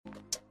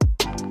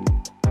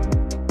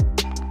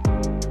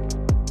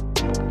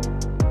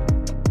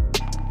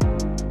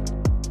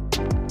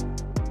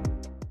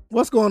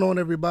What's going on,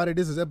 everybody?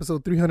 This is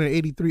episode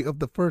 383 of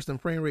the First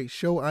and Frame Rate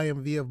Show. I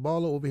am VF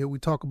Baller. Over here, we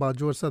talk about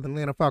Georgia Southern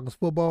Atlanta Falcons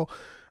football.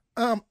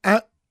 Um,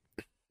 I,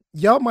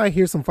 y'all might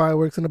hear some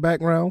fireworks in the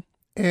background,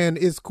 and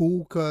it's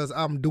cool because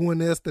I'm doing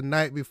this the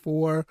night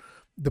before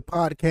the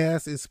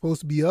podcast is supposed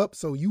to be up,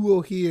 so you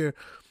will hear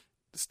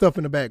stuff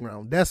in the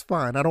background. That's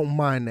fine. I don't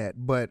mind that,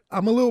 but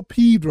I'm a little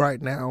peeved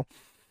right now.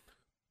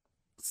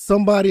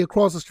 Somebody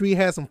across the street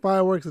had some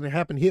fireworks, and it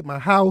happened to hit my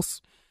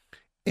house,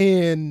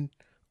 and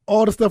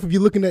all the stuff, if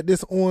you're looking at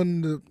this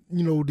on the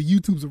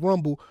YouTube's of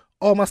Rumble,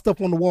 all my stuff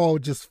on the wall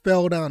just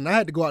fell down. And I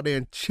had to go out there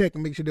and check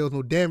and make sure there was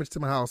no damage to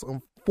my house.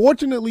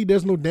 Unfortunately,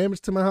 there's no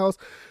damage to my house,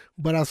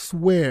 but I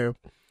swear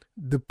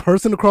the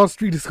person across the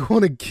street is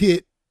going to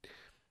get.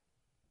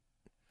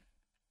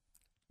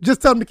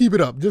 Just tell them to keep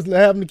it up. Just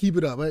have them to keep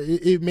it up.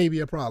 It may be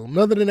a problem.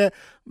 Other than that,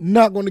 I'm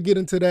not going to get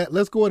into that.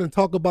 Let's go ahead and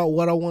talk about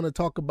what I want to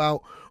talk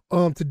about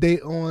today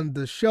on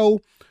the show.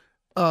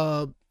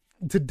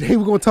 Today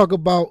we're going to talk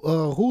about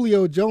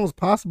Julio Jones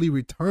possibly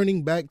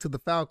returning back to the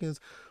Falcons.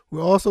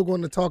 We're also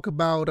going to talk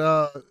about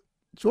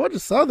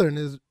Georgia Southern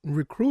is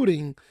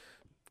recruiting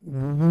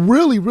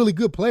really, really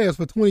good players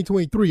for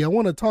 2023. I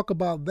want to talk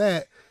about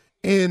that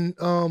and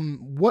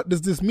what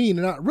does this mean?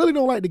 And I really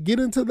don't like to get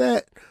into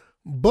that,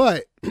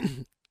 but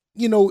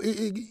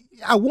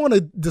I want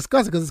to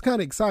discuss it because it's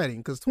kind of exciting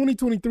because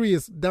 2023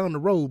 is down the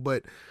road,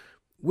 but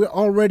we're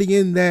already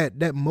in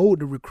that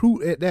mode to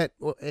recruit at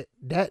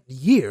that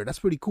year. That's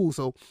pretty cool.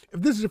 So if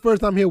this is your first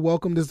time here,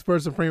 welcome. This is the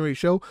First and Frame Rate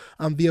Show.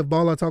 I'm VF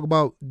Baller. I talk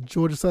about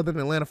Georgia Southern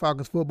and Atlanta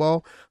Falcons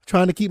football. I'm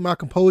trying to keep my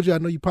composure. I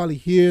know you probably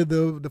hear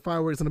the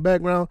fireworks in the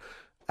background.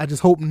 I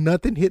just hope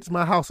nothing hits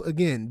my house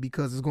again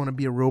because it's going to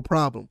be a real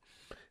problem.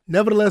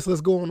 Nevertheless,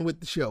 let's go on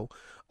with the show.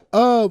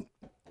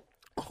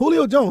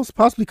 Julio Jones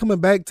possibly coming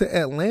back to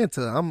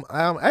Atlanta.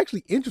 I'm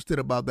actually interested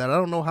about that. I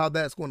don't know how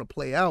that's going to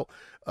play out.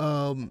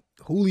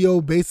 Julio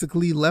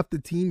basically left the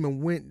team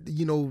and went,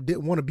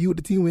 didn't want to be with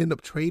the team. We ended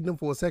up trading him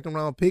for a second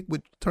round pick,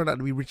 which turned out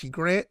to be Richie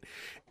Grant.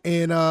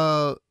 And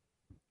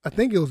I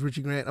think it was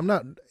Richie Grant.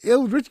 It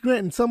was Richie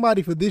Grant and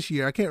somebody for this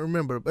year. I can't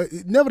remember. But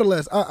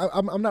nevertheless,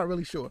 I'm not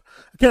really sure.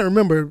 I can't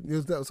remember.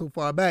 It was so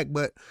far back.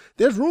 But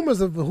there's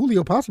rumors of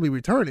Julio possibly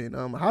returning.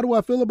 How do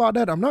I feel about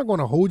that? I'm not going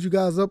to hold you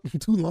guys up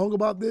too long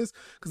about this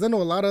because I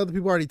know a lot of other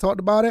people already talked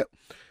about it.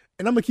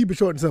 And I'm going to keep it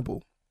short and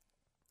simple.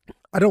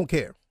 I don't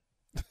care.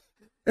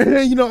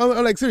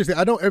 I'm like, seriously,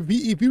 I don't.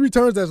 If he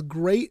returns, that's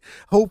great.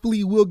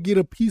 Hopefully, we'll get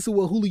a piece of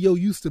what Julio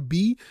used to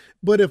be.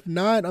 But if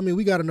not, I mean,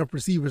 we got enough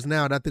receivers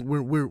now that I think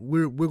we're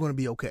going to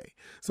be okay.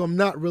 So I'm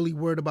not really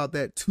worried about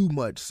that too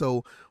much.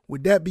 So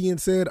with that being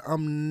said,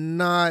 I'm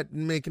not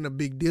making a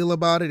big deal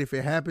about it. If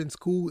it happens,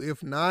 cool.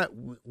 If not,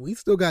 we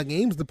still got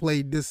games to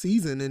play this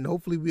season, and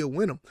hopefully we'll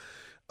win them.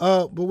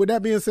 But with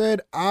that being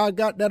said, I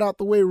got that out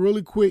the way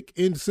really quick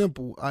and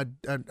simple. I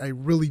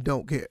really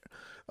don't care.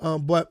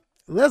 But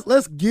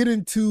Let's get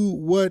into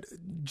what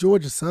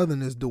Georgia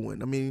Southern is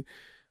doing. I mean,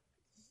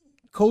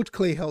 Coach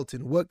Clay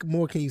Helton, what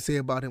more can you say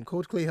about him?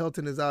 Coach Clay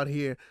Helton is out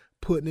here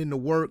putting in the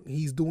work.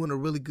 He's doing a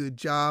really good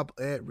job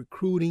at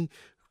recruiting,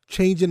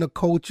 changing the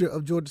culture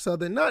of Georgia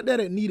Southern. Not that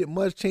it needed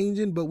much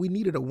changing, but we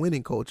needed a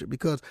winning culture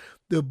because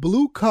the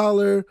blue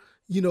collar,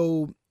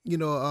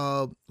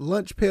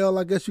 lunch pail,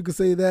 I guess you could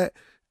say that,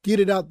 get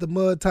it out the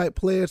mud type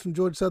players from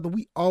Georgia Southern.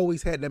 We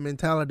always had that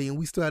mentality, and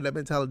we still have that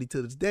mentality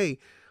to this day.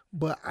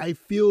 But I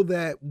feel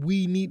that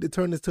we need to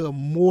turn this to a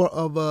more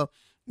of a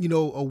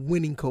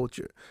winning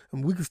culture.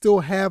 And we can still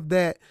have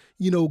that,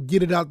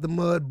 get it out the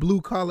mud,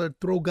 blue collar,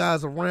 throw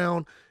guys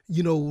around,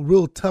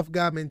 real tough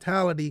guy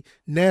mentality,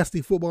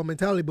 nasty football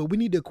mentality. But we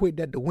need to equate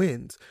that to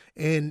wins.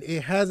 And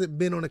it hasn't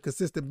been on a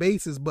consistent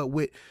basis. But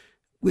with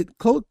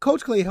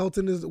Coach Clay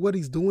Helton is what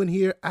he's doing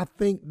here, I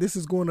think this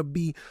is going to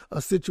be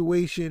a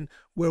situation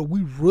where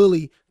we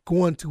really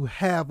going to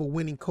have a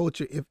winning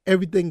culture if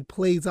everything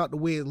plays out the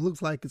way it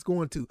looks like it's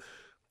going to.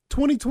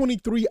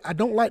 2023, I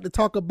don't like to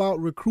talk about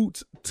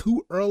recruits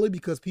too early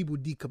because people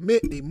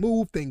decommit, they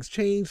move, things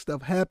change,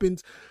 stuff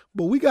happens.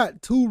 But we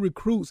got two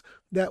recruits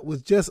that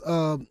was just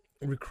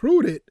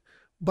recruited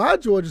by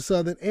Georgia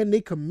Southern and they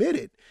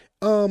committed.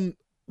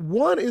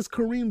 One is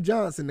Kareem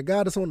Johnson, the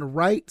guy that's on the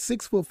right,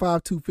 6'5",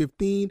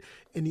 215,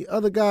 and the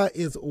other guy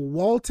is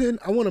Walton.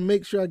 I want to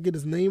make sure I get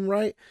his name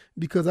right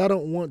because I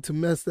don't want to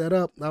mess that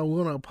up. I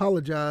want to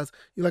apologize.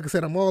 Like I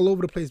said, I'm all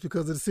over the place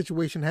because of the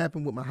situation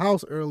happened with my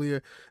house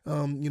earlier.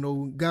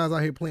 Guys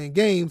out here playing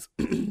games.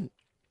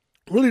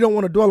 Really don't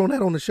want to dwell on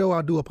that on the show.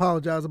 I do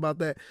apologize about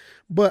that,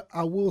 but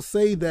I will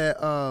say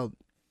that I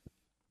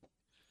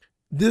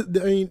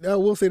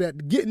will say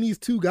that getting these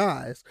two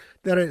guys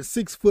that are at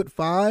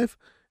 6'5",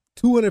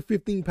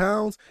 215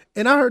 pounds,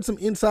 and I heard some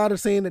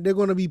insiders saying that they're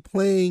going to be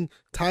playing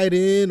tight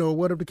end or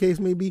whatever the case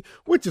may be,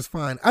 which is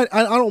fine. I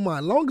don't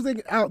mind. As long as they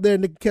get out there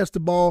and they can catch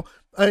the ball,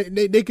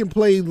 they can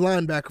play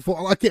linebacker for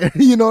all I care.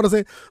 You know what I'm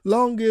saying?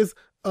 Long as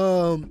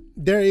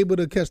they're able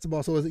to catch the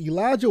ball. So as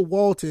Elijah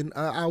Walton,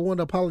 I want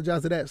to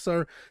apologize to that,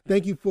 sir.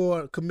 Thank you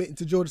for committing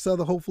to Georgia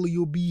Southern. Hopefully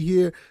you'll be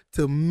here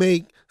to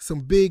make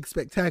some big,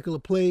 spectacular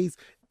plays.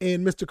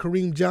 And Mr.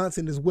 Kareem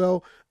Johnson as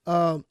well.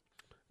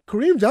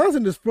 Kareem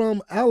Johnson is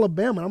from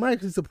Alabama. I'm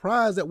actually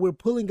surprised that we're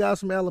pulling guys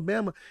from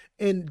Alabama.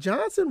 And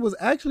Johnson was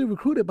actually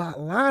recruited by a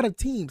lot of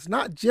teams,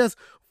 not just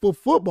for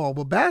football,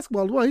 but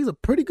basketball as well. He's a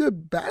pretty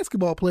good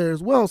basketball player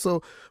as well.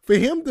 So for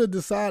him to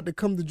decide to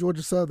come to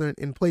Georgia Southern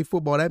and play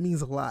football, that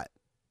means a lot.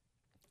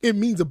 It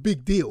means a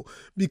big deal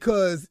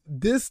because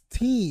this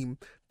team,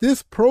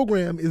 this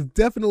program is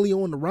definitely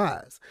on the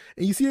rise.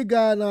 And you see a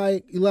guy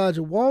like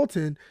Elijah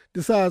Walton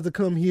decides to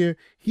come here.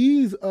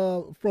 He's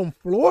from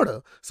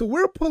Florida. So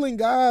we're pulling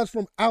guys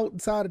from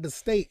outside of the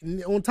state.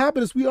 And on top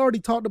of this, we already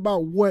talked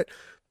about what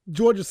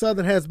Georgia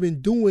Southern has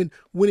been doing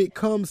when it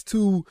comes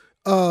to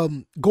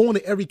going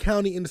to every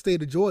county in the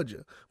state of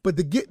Georgia. But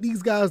to get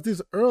these guys this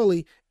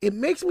early, it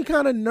makes me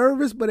kind of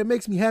nervous, but it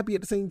makes me happy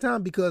at the same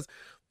time because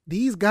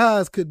these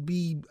guys could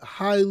be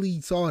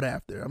highly sought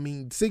after. I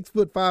mean,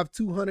 6'5",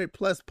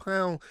 200+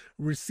 pound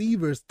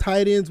receivers,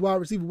 tight ends,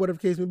 wide receiver, whatever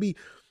the case may be.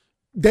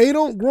 They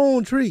don't grow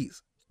on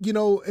trees, you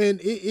know,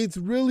 and it's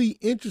really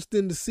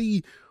interesting to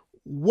see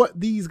what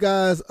these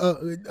guys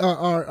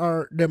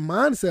are their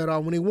mindset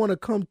are when they want to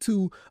come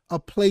to a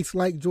place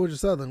like Georgia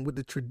Southern with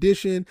the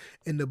tradition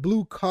and the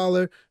blue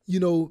collar,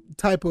 you know,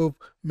 type of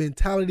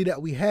mentality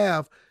that we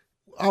have.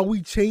 Are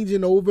we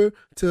changing over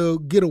to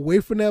get away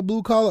from that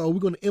blue collar? Or are we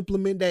going to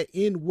implement that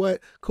in what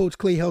Coach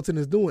Clay Helton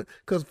is doing?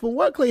 Because from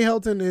what Clay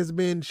Helton has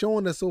been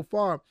showing us so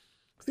far,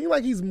 it seems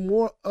like he's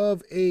more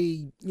of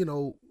a, you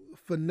know,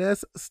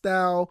 finesse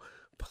style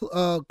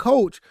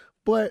coach.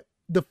 But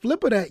the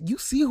flip of that, you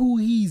see who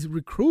he's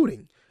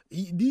recruiting.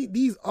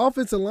 These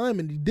offensive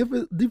linemen,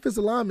 the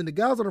defensive linemen, the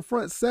guys on the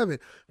front seven,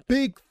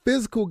 big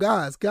physical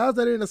guys that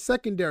are in the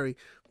secondary,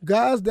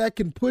 guys that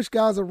can push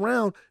guys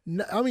around.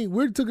 I mean,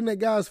 we're looking at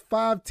guys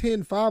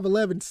 5'10",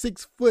 5'11",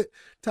 6 foot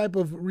type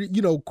of,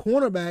 you know,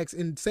 cornerbacks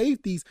and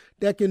safeties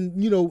that can,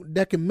 you know,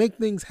 that can make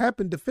things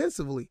happen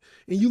defensively.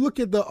 And you look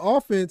at the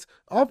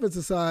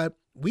offensive side,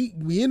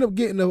 we end up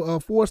getting a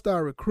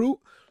 4-star recruit,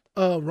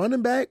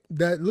 running back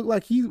that looked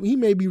like he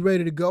may be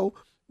ready to go.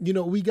 You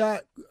know, we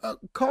got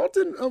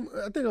Colton,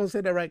 I think I'll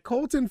say that right,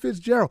 Colton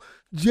Fitzgerald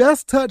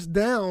just touched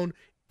down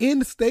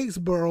in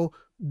Statesboro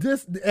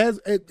this as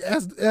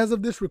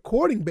of this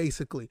recording,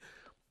 basically.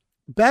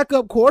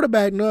 Backup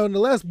quarterback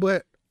nonetheless,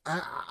 but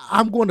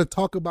I'm going to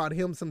talk about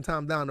him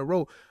sometime down the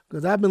road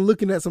because I've been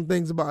looking at some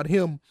things about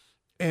him,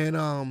 and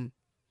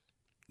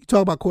you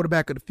talk about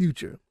quarterback of the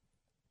future.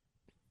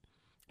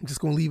 I'm just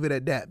going to leave it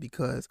at that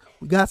because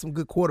we got some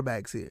good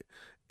quarterbacks here.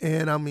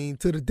 And I mean,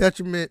 to the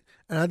detriment,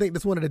 and I think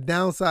that's one of the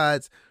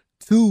downsides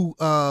to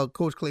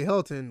Coach Clay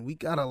Helton, we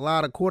got a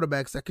lot of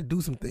quarterbacks that could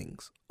do some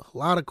things. A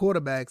lot of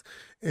quarterbacks.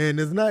 And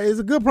it's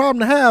a good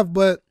problem to have,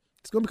 but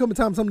it's going to become a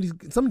time some of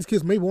these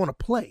kids may want to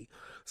play.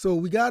 So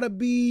we got to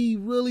be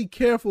really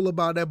careful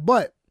about that.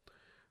 But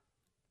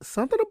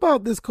something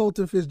about this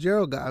Colton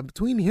Fitzgerald guy,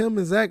 between him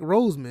and Zach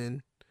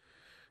Roseman,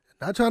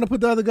 not trying to put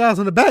the other guys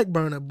on the back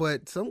burner,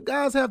 but some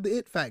guys have the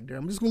it factor.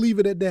 I'm just going to leave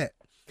it at that.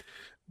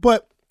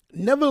 But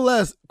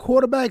nevertheless,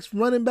 quarterbacks,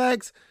 running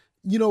backs,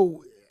 you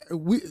know,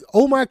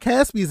 Omar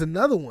Caspi is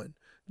another one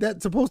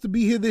that's supposed to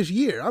be here this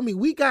year. I mean,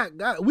 we got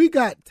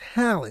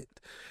talent.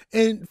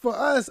 And for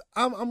us,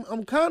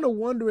 I'm kind of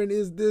wondering,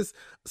 is this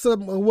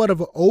somewhat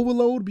of an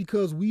overload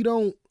because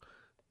we're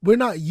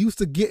not used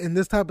to getting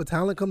this type of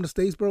talent come to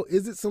Statesboro?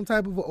 Is it some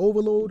type of an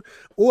overload,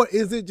 or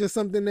is it just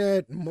something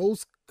that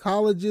most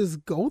colleges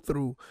go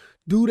through?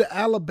 Do the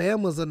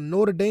Alabamas or the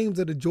Notre Dames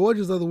or the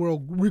Georgias of the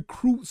world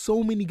recruit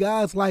so many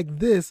guys like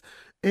this,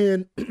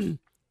 and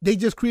they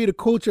just create a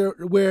culture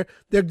where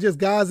they're just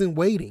guys in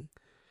waiting?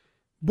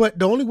 But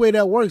the only way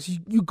that works,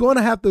 you're going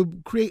to have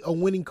to create a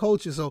winning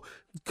culture. So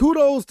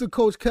kudos to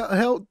Coach Clay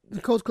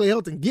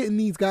Helton getting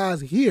these guys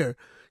here,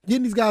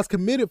 getting these guys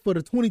committed for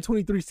the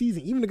 2023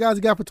 season, even the guys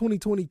he got for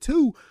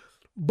 2022.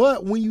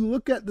 But when you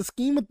look at the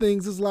scheme of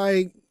things, it's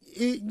like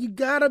you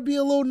got to be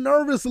a little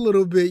nervous a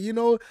little bit, you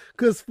know,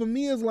 because for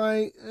me, it's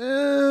like,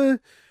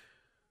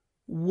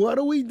 what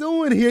are we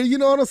doing here? You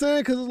know what I'm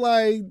saying? Because it's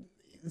like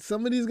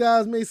some of these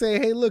guys may say,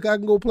 hey, look, I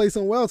can go play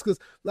somewhere else. Because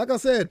like I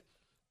said,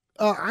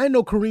 I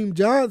know Kareem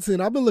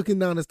Johnson. I've been looking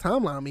down his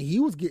timeline. I mean, he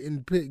was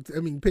getting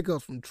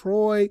pickups from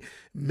Troy,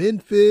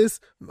 Memphis,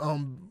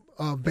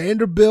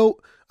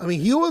 Vanderbilt. I mean,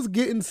 he was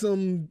getting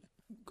some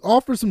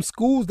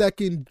schools that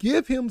can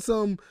give him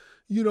some,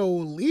 you know,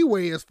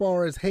 leeway as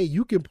far as, hey,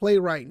 you can play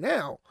right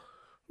now,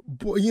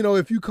 but, you know,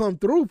 if you come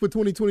through for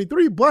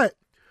 2023. But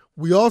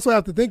we also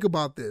have to think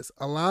about this.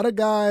 A lot of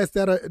guys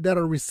that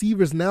are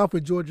receivers now for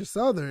Georgia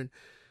Southern,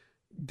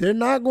 they're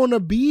not going to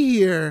be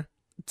here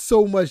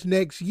so much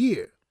next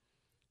year.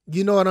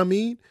 You know what I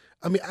mean?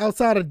 I mean,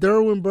 outside of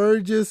Derwin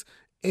Burgess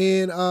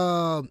and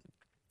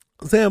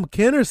Sam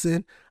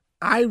Kennerson,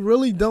 I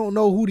really don't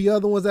know who the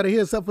other ones that are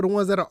here, except for the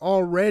ones that are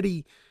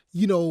already,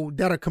 you know,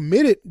 that are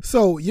committed.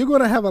 So you're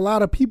going to have a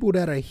lot of people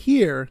that are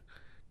here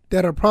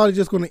that are probably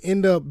just going to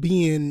end up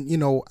being, you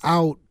know,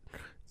 out,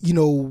 you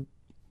know,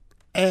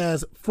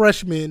 as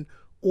freshmen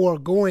or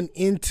going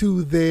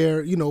into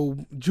their, you know,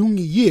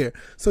 junior year.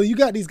 So you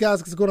got these guys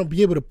that's going to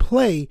be able to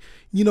play,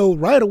 you know,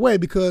 right away,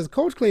 because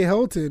Coach Clay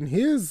Helton,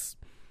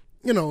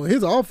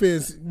 his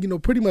offense,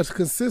 pretty much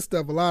consists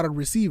of a lot of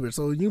receivers.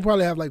 So you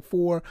probably have like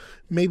 4,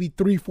 maybe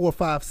 3, 4,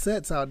 5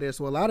 sets out there.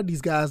 So a lot of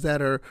these guys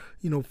that are,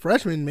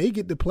 freshmen may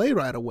get to play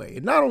right away.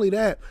 And not only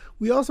that,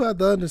 we also have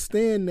to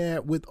understand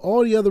that with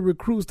all the other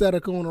recruits that are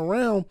going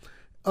around,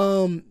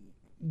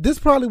 this is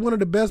probably one of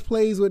the best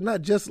plays with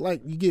not just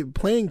like you get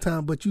playing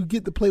time, but you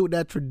get to play with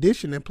that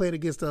tradition and play it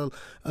against a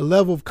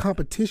level of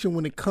competition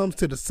when it comes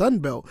to the Sun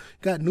Belt.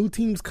 Got new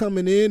teams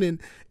coming in,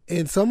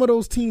 and some of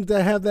those teams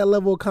that have that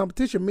level of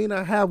competition may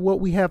not have what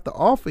we have to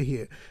offer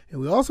here. And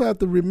we also have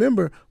to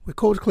remember with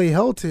Coach Clay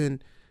Helton,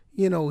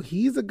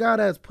 he's a guy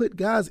that's put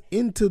guys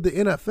into the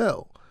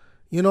NFL.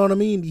 You know what I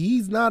mean?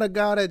 He's not a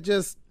guy that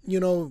just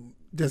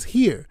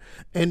here.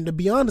 And to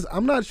be honest,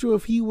 I'm not sure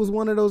if he was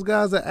one of those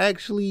guys that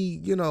actually,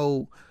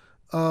 I'm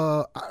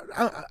going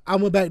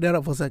to back that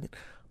up for a second.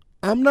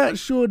 I'm not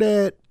sure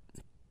that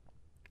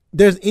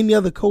there's any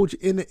other coach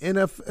in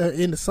the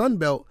in the Sun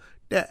Belt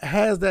that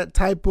has that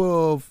type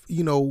of,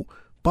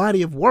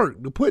 body of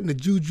work. To put in the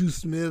Juju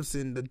Smiths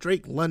and the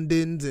Drake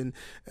Londons and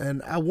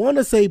I want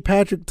to say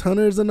Patrick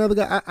Tunner is another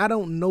guy. I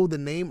don't know the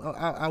name.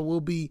 I will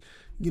be,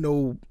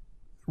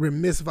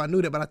 remiss if I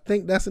knew that, but I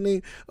think that's the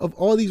name of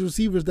all these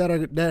receivers that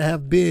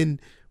have been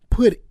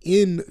put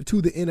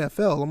into the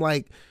NFL. I'm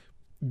like,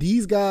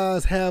 these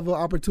guys have an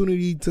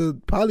opportunity to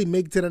probably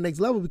make it to the next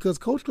level because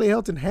Coach Clay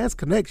Helton has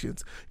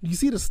connections. You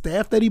see the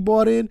staff that he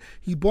brought in?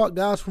 He brought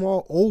guys from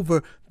all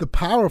over the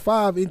Power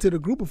 5 into the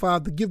Group of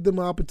 5 to give them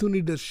an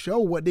opportunity to show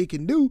what they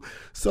can do.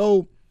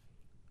 So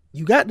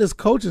you got this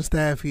coaching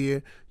staff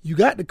here. You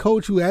got the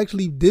coach who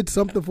actually did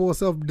something for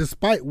himself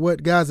despite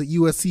what guys at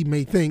USC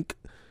may think.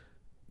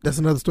 That's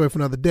another story for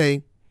another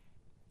day.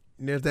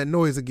 And there's that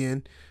noise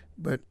again,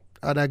 but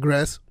I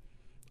digress.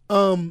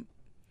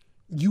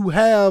 You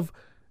have,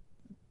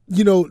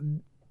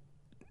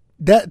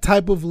 that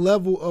type of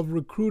level of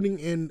recruiting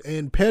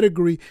and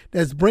pedigree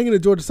that's bringing to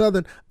Georgia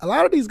Southern. A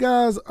lot of these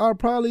guys are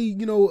probably,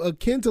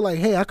 akin to like,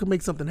 hey, I could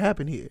make something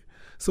happen here.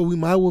 So we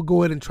might well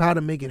go ahead and try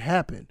to make it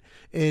happen.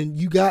 And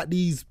you got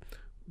these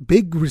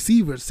big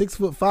receivers,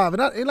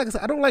 6'5", and like I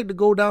said, I don't like to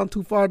go down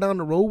too far down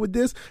the road with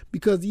this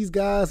because these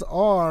guys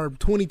are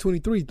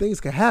 2023.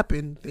 Things could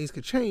happen, things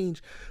could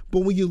change. But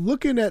when you're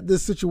looking at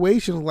this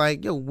situation, like,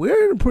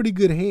 we're in pretty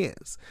good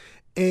hands.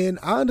 And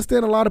I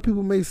understand a lot of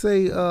people may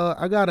say,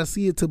 I gotta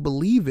see it to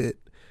believe it,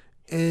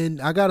 and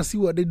I gotta see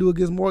what they do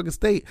against Morgan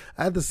State.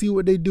 I have to see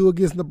what they do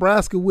against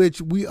Nebraska,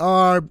 which we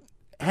are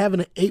having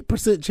an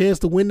 8% chance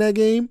to win that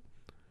game.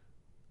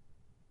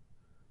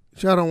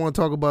 I don't want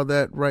to talk about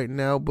that right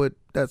now, but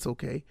that's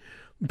okay.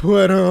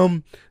 But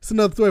it's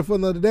another story for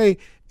another day.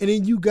 And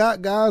then you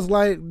got guys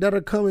like that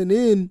are coming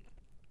in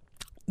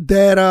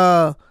that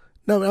I'll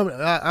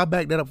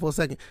back that up for a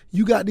second.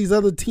 You got these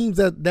other teams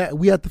that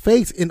we have to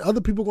face, and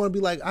other people are going to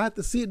be like, I have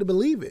to see it to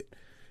believe it.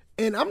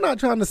 And I'm not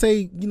trying to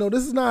say,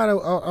 this is not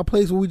a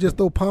place where we just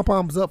throw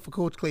pom-poms up for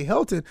Coach Clay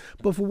Helton,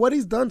 but for what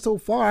he's done so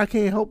far, I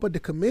can't help but to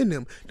commend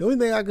him. The only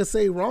thing I can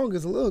say wrong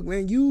is, look,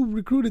 man, you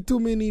recruited too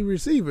many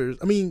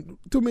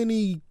too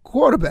many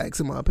quarterbacks,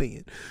 in my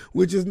opinion,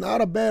 which is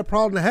not a bad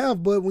problem to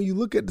have, but when you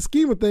look at the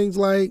scheme of things,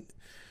 like,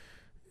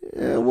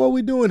 what are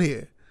we doing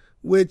here?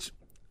 Which,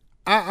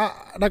 I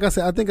like I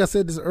said, I think I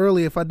said this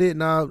earlier. If I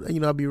didn't,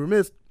 I'll be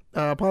remiss.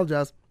 I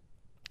apologize.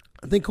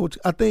 I think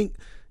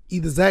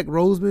either Zach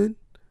Roseman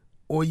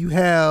or you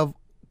have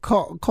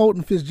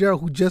Colton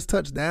Fitzgerald, who just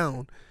touched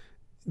down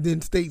in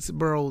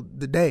Statesboro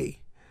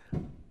today,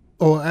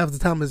 or after the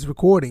time of this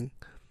recording.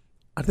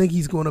 I think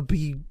he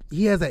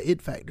has that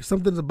it factor.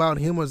 Something's about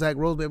him or Zach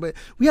Roseman. But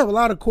we have a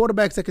lot of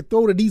quarterbacks that could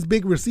throw to these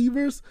big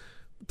receivers,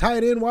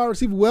 tight end, wide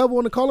receiver, whoever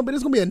want to call them, but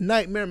it's going to be a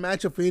nightmare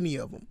matchup for any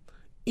of them.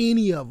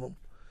 Any of them.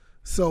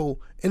 So,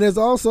 and there's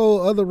also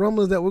other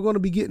rumblings that we're going to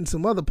be getting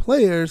some other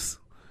players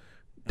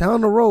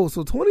down the road.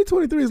 So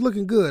 2023 is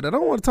looking good. I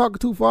don't want to talk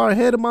too far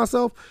ahead of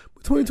myself,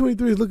 but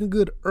 2023 is looking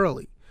good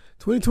early.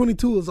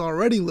 2022 has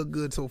already looked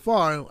good so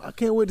far. I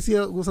can't wait to see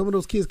what some of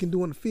those kids can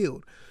do on the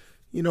field.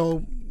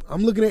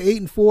 I'm looking at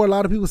 8-4. A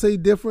lot of people say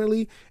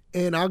differently,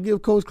 and I'll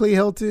give Coach Clay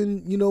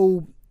Helton,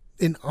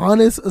 an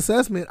honest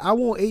assessment. I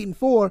want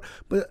 8-4,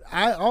 but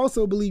I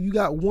also believe you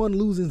got one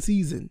losing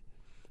season.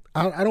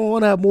 I don't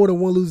want to have more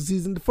than one losing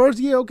season. The first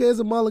year, okay, it's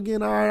a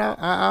mulligan. All right,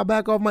 I'll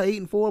back off my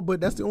 8-4,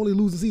 but that's the only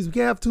losing season. We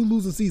can't have two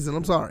losing seasons.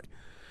 I'm sorry.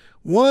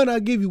 One, I'll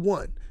give you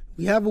one.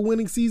 We have a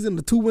winning season.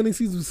 The two winning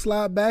seasons, we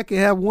slide back and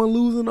have one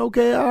losing.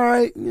 Okay, all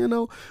right,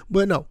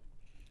 But no,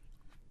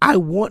 I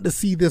want to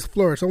see this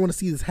flourish. I want to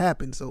see this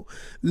happen. So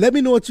let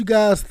me know what you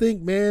guys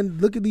think, man.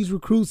 Look at these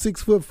recruits,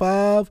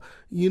 6'5".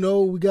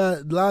 We got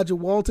Elijah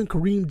Walton,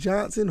 Kareem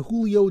Johnson,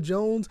 Julio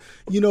Jones.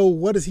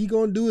 What is he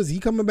going to do? Is he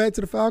coming back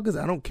to the Falcons?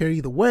 I don't care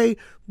either way.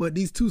 But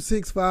these 2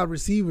 6'5"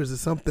 receivers is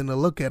something to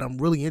look at. I'm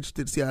really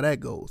interested to see how that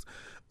goes.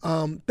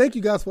 Thank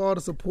you guys for all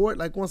the support.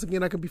 Like, once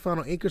again, I can be found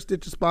on Anchor,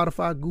 Stitcher,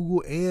 Spotify,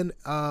 Google, and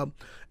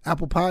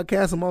Apple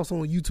Podcasts. I'm also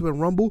on YouTube and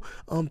Rumble.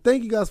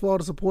 Thank you guys for all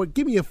the support.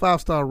 Give me a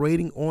 5-star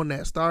rating on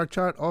that star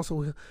chart.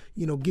 Also,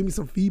 give me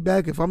some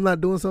feedback if I'm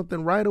not doing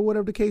something right or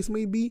whatever the case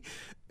may be.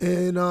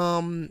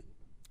 And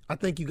I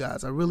thank you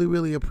guys. I really,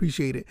 really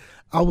appreciate it.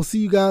 I will see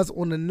you guys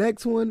on the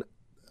next one.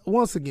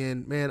 Once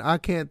again, man, I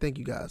can't thank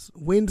you guys.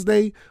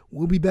 Wednesday,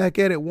 we'll be back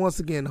at it once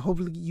again.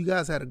 Hopefully you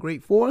guys had a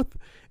great 4th,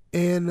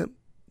 and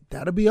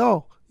that'll be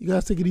all. You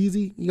guys take it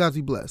easy. You guys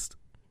be blessed.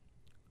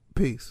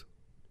 Peace.